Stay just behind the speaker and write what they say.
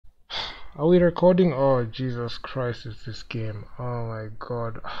Are we recording? Oh, Jesus Christ, it's this game. Oh my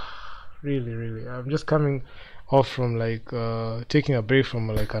God. Really, really. I'm just coming off from taking a break from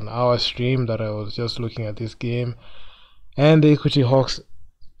like an hour stream that I was just looking at this game. And the Equity Hawks,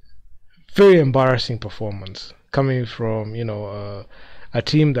 very embarrassing performance coming from, a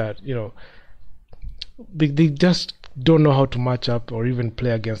team that, they just don't know how to match up or even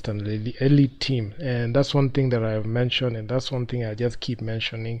play against an elite team. And that's one thing that I've mentioned, and that's one thing I just keep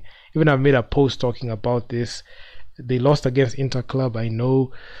mentioning. Even I've made a post talking about this. They lost against Interclub. I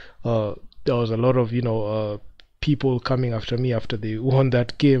know there was a lot of people coming after me after they won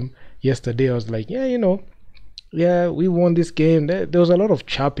that game yesterday. I was like, yeah, we won this game. There was a lot of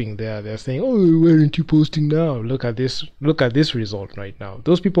chapping there. They're saying, oh, why aren't you posting now? Look at this. Look at this result right now.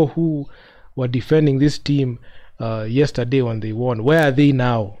 Those people who were defending this team yesterday when they won, where are they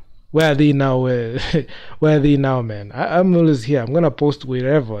now? Where are they now? Where are they now, man? I'm always here. I'm gonna post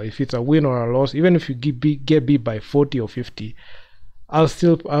wherever. If it's a win or a loss, even if you get beat by 40 or 50, I'll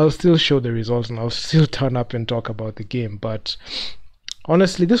still show the results and I'll still turn up and talk about the game. But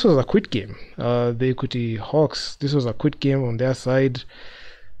honestly, this was a quit game. The Equity Hawks, this was a quit game on their side,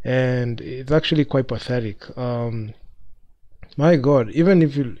 and it's actually quite pathetic. My God, even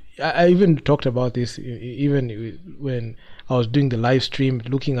if I even talked about this even when I was doing the live stream,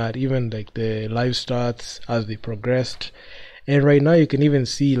 looking at even like the live stats as they progressed, and right now you can even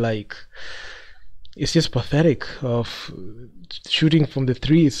see like it's just pathetic. Of shooting from the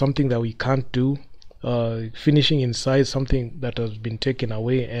three is something that we can't do. Finishing inside something that has been taken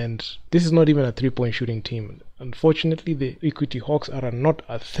away, and this is not even a 3-point shooting team. Unfortunately, the Equity Hawks are not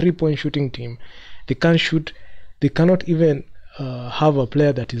a 3-point shooting team. They can't shoot. They cannot even have a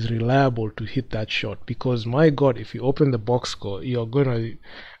player that is reliable to hit that shot, because my God, if you open the box score, you're gonna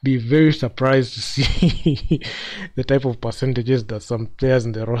be very surprised to see the type of percentages that some players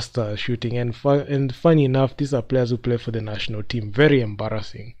in the roster are shooting. And funny enough, these are players who play for the national team. Very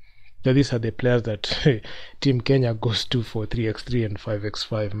embarrassing that these are the players that Team Kenya goes to for 3x3 and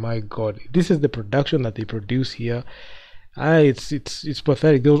 5x5. My God, this is the production that they produce here. It's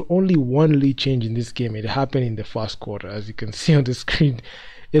pathetic. There was only one lead change in this game. It happened in the first quarter, as you can see on the screen.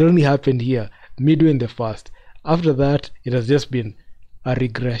 It only happened here, midway in the first. After that, it has just been a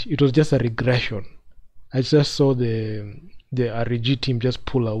regression. It was just a regression. I just saw the REG team just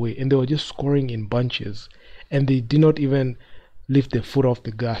pull away, and they were just scoring in bunches, and they did not even lift their foot off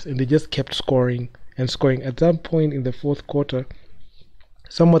the gas, and they just kept scoring and scoring. At that point in the fourth quarter,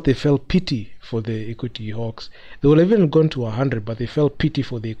 somewhat they felt pity for the Equity Hawks. They would have even gone to 100, but they felt pity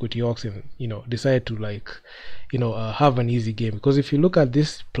for the Equity Hawks and decided to have an easy game. Because if you look at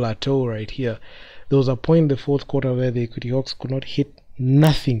this plateau right here, there was a point in the fourth quarter where the Equity Hawks could not hit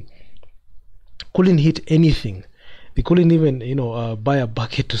nothing, couldn't hit anything. They couldn't even buy a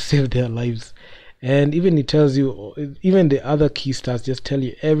bucket to save their lives. And even it tells you, even the other key stats just tell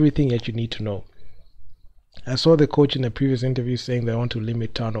you everything that you need to know. I saw the coach in a previous interview saying they want to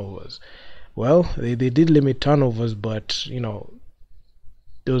limit turnovers. Well, they did limit turnovers, but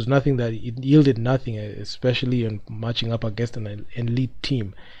there was nothing that it yielded nothing, especially in matching up against an elite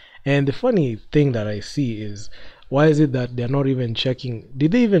team. And the funny thing that I see is, why is it that they're not even checking?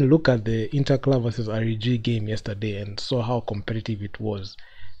 Did they even look at the Interclub versus REG game yesterday and saw how competitive it was?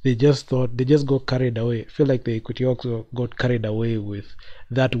 They just got carried away. I feel like the Equity Hawks got carried away with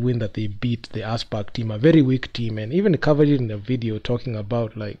that win that they beat the Aspak team, a very weak team, and even covered it in a video talking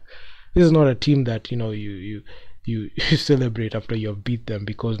about like this is not a team that you celebrate after you have beat them,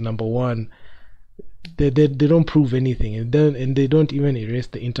 because number one, they don't prove anything, and they don't even erase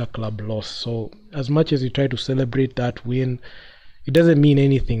the Interclub loss. So as much as you try to celebrate that win, it doesn't mean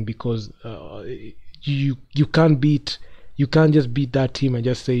anything, because you can't just beat that team and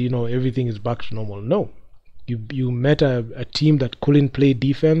just say everything is back to normal. No, you met a team that couldn't play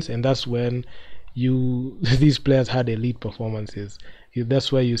defense, and that's when these players had elite performances.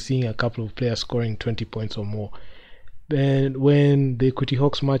 That's why you're seeing a couple of players scoring 20 points or more. And when the Equity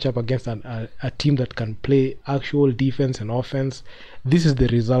Hawks match up against a team that can play actual defense and offense, this is the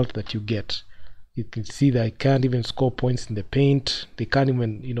result that you get. You can see that they can't even score points in the paint. They can't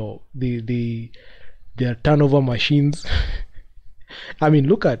even they're turnover machines. I mean,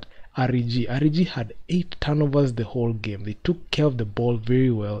 look at REG. REG had 8 turnovers the whole game. They took care of the ball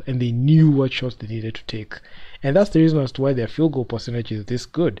very well, and they knew what shots they needed to take. And that's the reason as to why their field goal percentage is this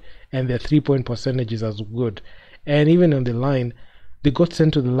good, and their 3-point percentage is as good. And even on the line, they got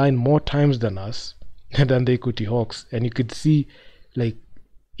sent to the line more times than us, than the Equity Hawks. And you could see, like,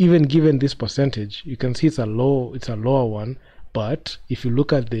 even given this percentage, you can see it's a lower one. But if you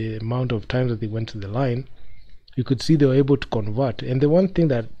look at the amount of times that they went to the line, you could see they were able to convert. And the one thing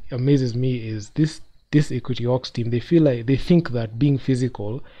that amazes me is this Equity Hawks team, they feel like they think that being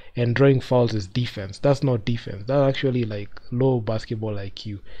physical and drawing fouls is defense. That's not defense. That's actually like low basketball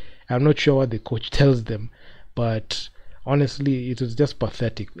IQ. I'm not sure what the coach tells them, but honestly, it was just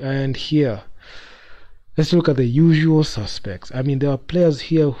pathetic. And here, let's look at the usual suspects. I mean, there are players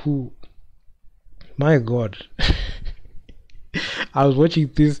here who, my God. I was watching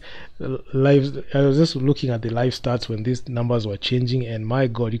this live. I was just looking at the live stats when these numbers were changing, and my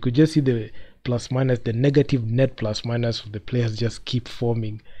God, you could just see the plus minus, the negative net plus minus of the players just keep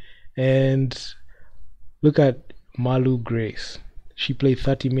forming. And look at Malu Grace. She played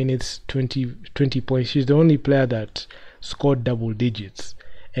 30 minutes, 20 points. She's the only player that scored double digits,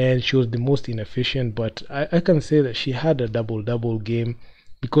 and she was the most inefficient. But I can say that she had a double game,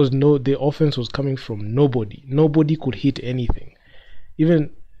 because the offense was coming from nobody. Nobody could hit anything. Even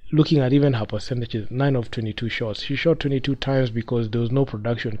looking at even her percentages, 9 of 22 shots. She shot 22 times because there was no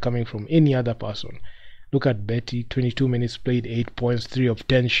production coming from any other person. Look at Betty, 22 minutes played, 8 points, 3 of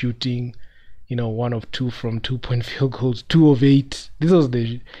 10 shooting, 1 of 2 from 2-point field goals, 2 of 8. This was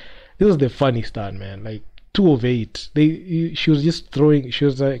the funny start, man. Like 2 of 8. She was just throwing. She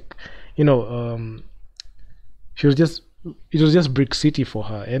was like, she was just. It was just Brick City for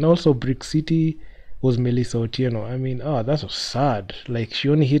her. And also Brick City was Melissa Otieno. I mean, that was sad. Like, she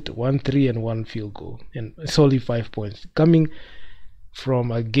only hit 1 3 and 1 field goal, and it's only 5 points coming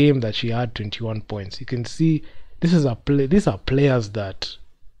from a game that she had 21 points. You can see these are players that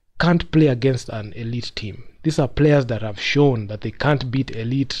can't play against an elite team. These are players that have shown that they can't beat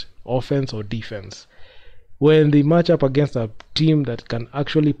elite offense or defense. When they match up against a team that can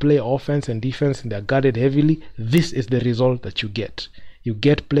actually play offense and defense and they're guarded heavily, this is the result that you get. You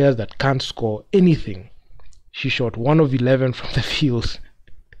get players that can't score anything. She shot 1 of 11 from the field.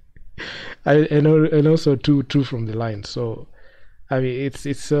 and also 2 from the line. So, I mean, it's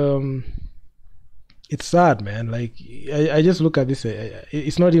sad, man. Like, I just look at this.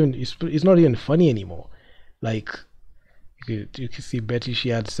 It's not even funny anymore. Like, you can see Betty. She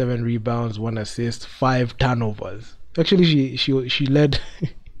had 7 rebounds, 1 assist, 5 turnovers. Actually, she led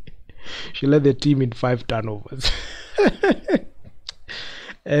she led the team in 5 turnovers.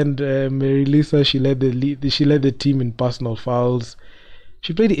 And Mary Lisa, she led the team in personal fouls.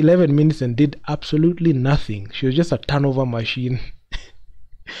 She played 11 minutes and did absolutely nothing. She was just a turnover machine.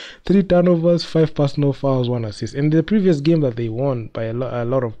 3 turnovers, 5 personal fouls, 1 assist. In the previous game that they won by a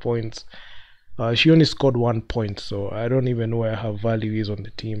lot of points, she only scored 1 point, so I don't even know where her value is on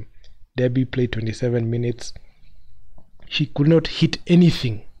the team. Debbie played 27 minutes. She could not hit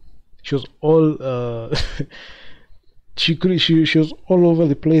anything. She was all she was all over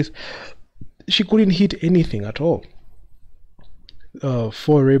the place. She couldn't hit anything at all.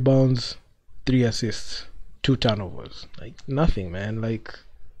 4 rebounds, 3 assists, 2 turnovers. Like, nothing, man. Like,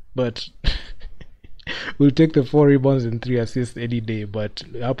 but we'll take the 4 rebounds and 3 assists any day. But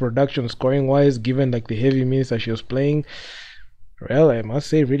her production, scoring wise, given like the heavy minutes that she was playing, well, I must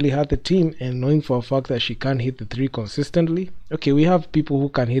say, really hurt the team. And knowing for a fact that she can't hit the 3 consistently. Okay, we have people who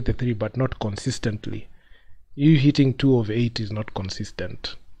can hit the 3, but not consistently. You hitting 2 of 8 is not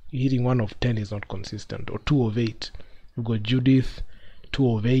consistent. You hitting 1 of 10 is not consistent, or 2 of 8. You've got Judith,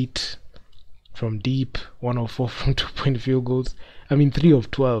 2 of 8 from deep, 1 of 4 from 2-point field goals. I mean, 3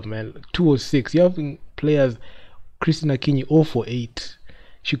 of 12, man. 2 of 6. You have players, Christina Kinyi, 0 for 8.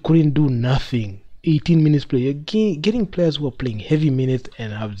 She couldn't do nothing. 18 minutes play. You're getting players who are playing heavy minutes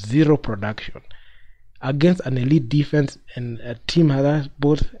and have 0 production against an elite defense, and a team that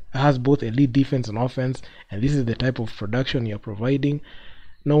has both elite defense and offense, and this is the type of production you're providing.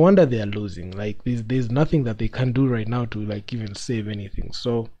 No wonder they are losing. Like, there's nothing that they can do right now to like even save anything.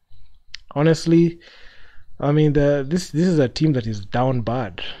 So honestly, I mean, this is a team that is down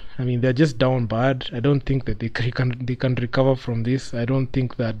bad. I mean, they're just down bad. I don't think that they can recover from this. I don't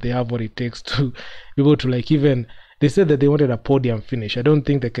think that they have what it takes to be able to like even. They said that they wanted a podium finish. I don't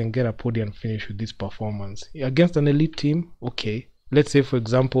think they can get a podium finish with this performance against an elite team. Okay, let's say for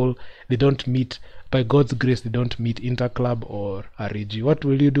example they don't meet, by God's grace, they don't meet Interclub or REG. What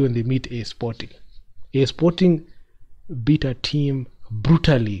will you do when they meet A Sporting? A Sporting beat a team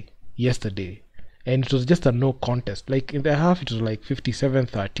brutally yesterday, and it was just a no contest. Like in the half, it was like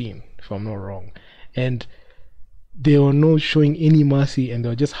 57-13, if I'm not wrong, and they were not showing any mercy, and they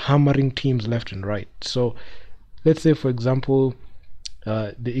were just hammering teams left and right. So let's say, for example,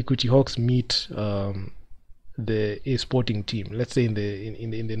 the Equity Hawks meet the A Sporting team. Let's say in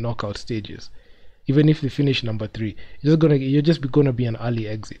the knockout stages. Even if they finish number 3, you're just gonna be an early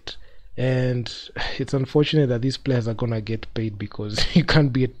exit. And it's unfortunate that these players are gonna get paid, because you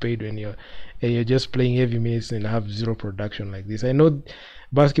can't get paid when you're just playing heavy minutes and have zero production like this. I know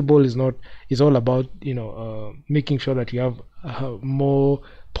basketball is not, it's all about, making sure that you have more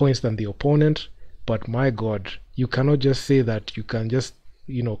points than the opponent, but my god, you cannot just say that you can just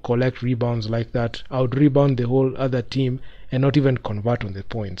collect rebounds like that, out rebound the whole other team, and not even convert on the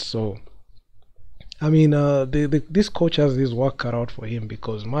points. So I mean, this coach has this work cut out for him,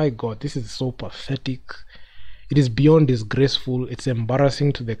 because my god, this is so pathetic. It is beyond disgraceful. It's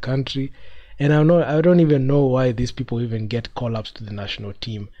embarrassing to the country, and I don't even know why these people even get call-ups to the national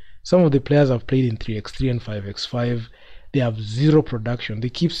team. Some of the players have played in 3x3 and 5x5. They have zero production. They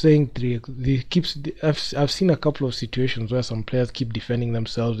keep saying 3x. I've seen a couple of situations where some players keep defending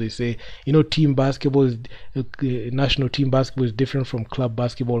themselves. They say, team basketball is national team basketball is different from club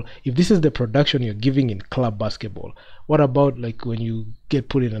basketball. If this is the production you're giving in club basketball, what about like when you get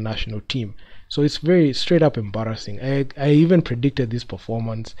put in a national team? So it's very straight up embarrassing. I even predicted this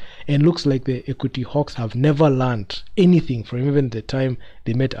performance, and looks like the Equity Hawks have never learned anything from even the time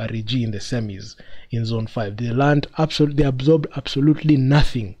they met REG in the semis in Zone 5. They absorbed absolutely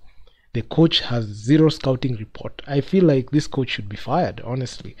nothing. The coach has zero scouting report. I feel like this coach should be fired,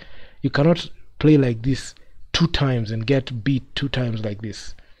 honestly. You cannot play like this 2 times and get beat 2 times like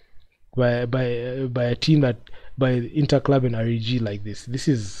this by a team that, by Interclub and REG like this. This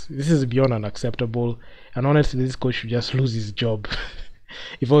is beyond unacceptable, and honestly this coach should just lose his job.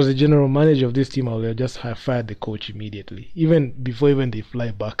 If I was the general manager of this team, I would just have fired the coach immediately, even before even they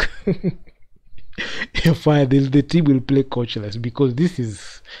fly back. Fire the team will play coachless, because this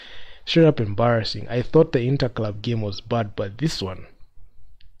is straight up embarrassing. I thought the Interclub game was bad, but this one,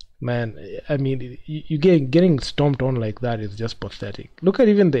 man, I mean, you getting stomped on like that is just pathetic. Look at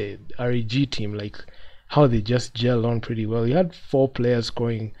even the REG team, like how they just gelled on pretty well. You had 4 players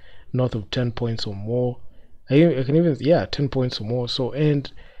scoring north of 10 points or more. I can even, 10 points or more. So, and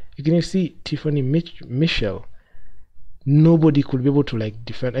you can even see Tiffany Michelle. Nobody could be able to like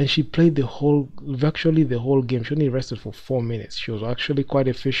defend, and she played virtually the whole game. She only rested for 4 minutes. She was actually quite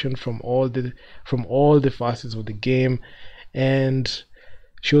efficient from all the facets of the game, and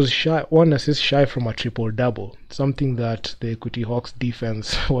she was 1 assist shy from a triple-double, something that the Equity Hawks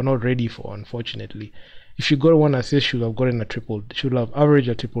defense were not ready for, unfortunately. If she got 1 assist, she should have averaged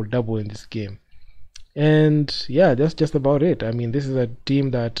a triple-double in this game. And yeah, that's just about it. I mean, this is a team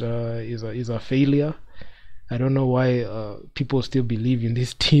that is a failure. I don't know why people still believe in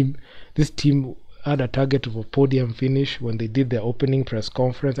this team. This team had a target of a podium finish when they did their opening press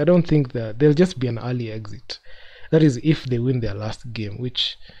conference. I don't think that there'll just be an early exit. That is if they win their last game,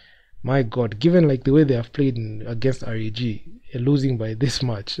 which, my god, given like the way they have played against REG, losing by this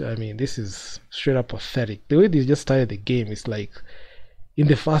much, I mean, this is straight up pathetic. The way they just started the game is like, in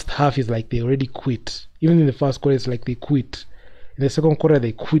the first half, it's like they already quit. Even in the first quarter, it's like they quit. In the second quarter,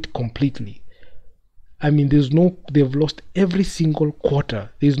 they quit completely. I mean, they've lost every single quarter.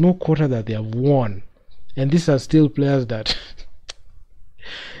 There's no quarter that they have won. And these are still players that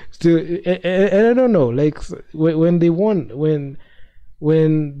still, and I don't know, like when they won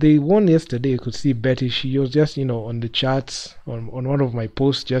yesterday, you could see Betty, she was just, on the chats, on one of my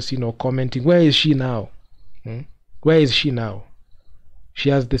posts, just, commenting, where is she now? Where is she now? She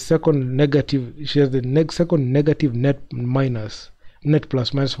has the second negative net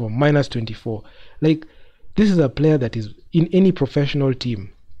plus minus for -24. Like, this is a player that is in any professional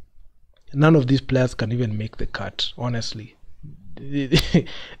team. None of these players can even make the cut, honestly. They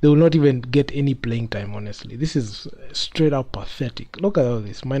will not even get any playing time, honestly. This is straight up pathetic. Look at all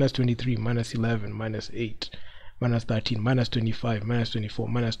this: -23, -11, -8, -13, -25, -24,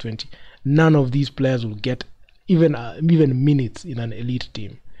 -20. None of these players will get even minutes in an elite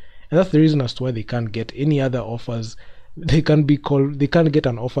team, and that's the reason as to why they can't get any other offers. They can't get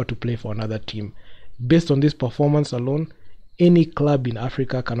an offer to play for another team. Based on this performance alone, any club in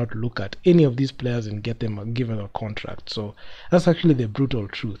Africa cannot look at any of these players and get them given a contract. So that's actually the brutal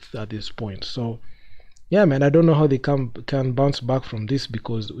truth at this point. So yeah, man, I don't know how they can bounce back from this,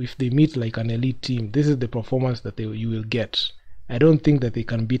 because if they meet like an elite team, this is the performance that you will get. I don't think that they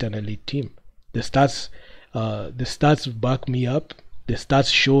can beat an elite team. The stats back me up. The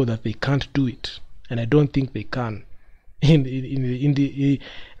stats show that they can't do it, and I don't think they can.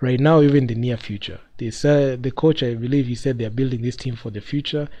 Right now, even in the near future, they said, the coach, I believe he said they're building this team for the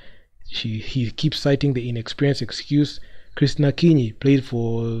future. He keeps citing the inexperienced excuse. Christina Kinyi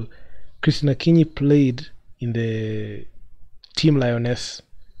played in the Team Lioness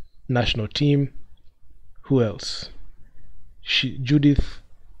national team. Who else? Judith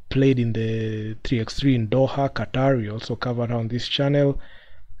played in the 3x3 in Doha, Qatar. We also covered her on this channel.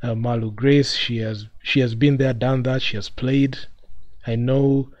 Malu Grace, she has been there, done that. She has played. I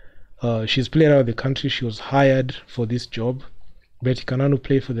know she's played out of the country. She was hired for this job. Betty Kananu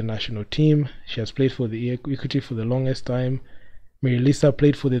played for the national team. She has played for the Equity for the longest time. Mary Lisa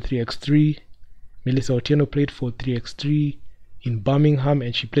played for the 3x3. Melissa Otieno played for 3x3 in Birmingham,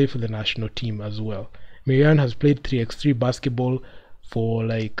 and she played for the national team as well. Marianne has played 3x3 basketball for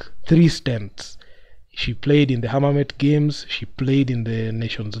like 3 stints. She played in the Hammamet Games, she played in the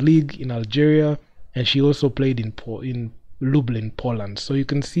Nations League in Algeria, and she also played in Lublin, Poland. So you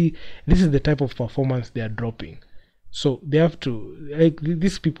can see this is the type of performance they are dropping. So they have to, like,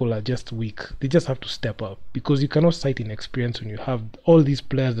 these people are just weak. They just have to step up, because you cannot cite inexperience when you have all these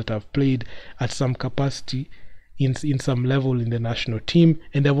players that have played at some capacity in some level in the national team,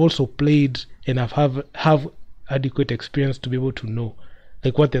 and they've also played and have adequate experience to be able to know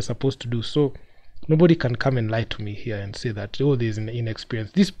like what they're supposed to do. So nobody can come and lie to me here and say that, oh, there's an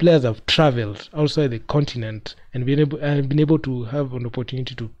inexperience. These players have traveled outside the continent and been able to have an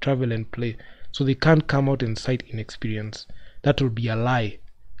opportunity to travel and play. So they can't come out and cite inexperience. That will be a lie.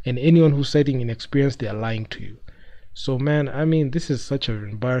 And anyone who's citing inexperience, they are lying to you. So man, I mean, this is such an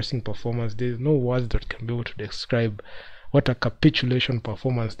embarrassing performance. There's no words that can be able to describe what a capitulation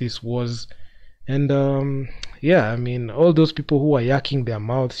performance this was. And yeah, I mean, all those people who are yakking their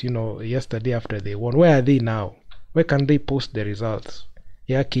mouths, yesterday after they won, where are they now? Where can they post the results?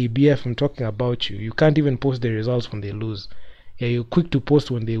 Yeah, KBF, I'm talking about you. You can't even post the results when they lose. Yeah, you're quick to post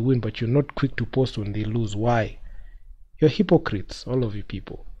when they win, but you're not quick to post when they lose. Why? You're hypocrites, all of you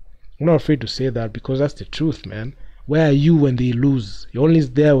people. I'm not afraid to say that, because that's the truth, man. Where are you when they lose? You're only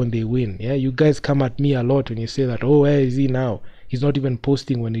there when they win. Yeah, you guys come at me a lot when you say that, oh, where is he now? He's not even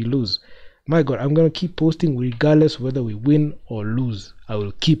posting when he lose. My God, I'm going to keep posting regardless whether we win or lose. I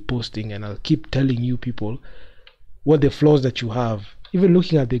will keep posting, and I'll keep telling you people what the flaws that you have. Even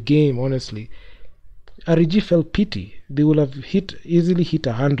looking at the game, honestly, REG felt pity. They would have easily hit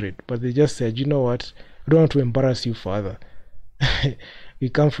 100, but they just said, you know what, I don't want to embarrass you further. We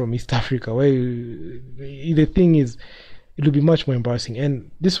come from East Africa, where the thing is, it will be much more embarrassing.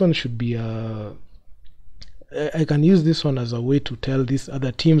 And this one should be I can use this one as a way to tell these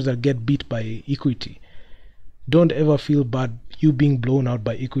other teams that get beat by Equity, don't ever feel bad you being blown out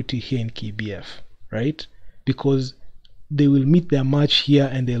by Equity here in KBF, right? Because they will meet their match here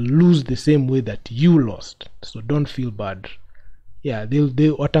and they'll lose the same way that you lost. So don't feel bad. Yeah, they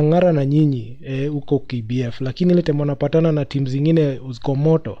watangara na nyinyi uko KBF, lakini ile time wanapatana na team zingine ziko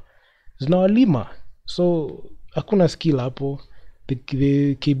moto zinawalima. So hakuna skill hapo.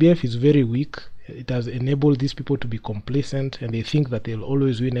 The KBF is very weak. It has enabled these people to be complacent, and they think that they'll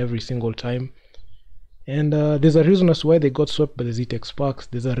always win every single time. And there's a reason as to why they got swept by the ZTEC Sparks.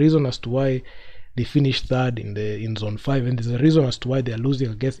 There's a reason as to why they finished third in Zone 5, and there's a reason as to why they're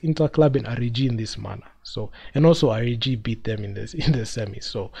losing against Interclub and REG in this manner. So, and also REG beat them in the semi.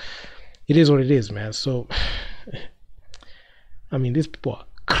 So it is what it is, man. So I mean, these people are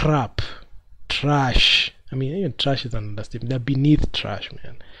crap, trash. I mean, even trash is an understatement. They're beneath trash,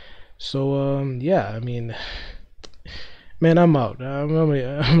 man. So yeah, I mean, man, I'm out. I'm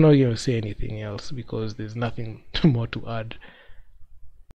not gonna say anything else, because there's nothing more to add.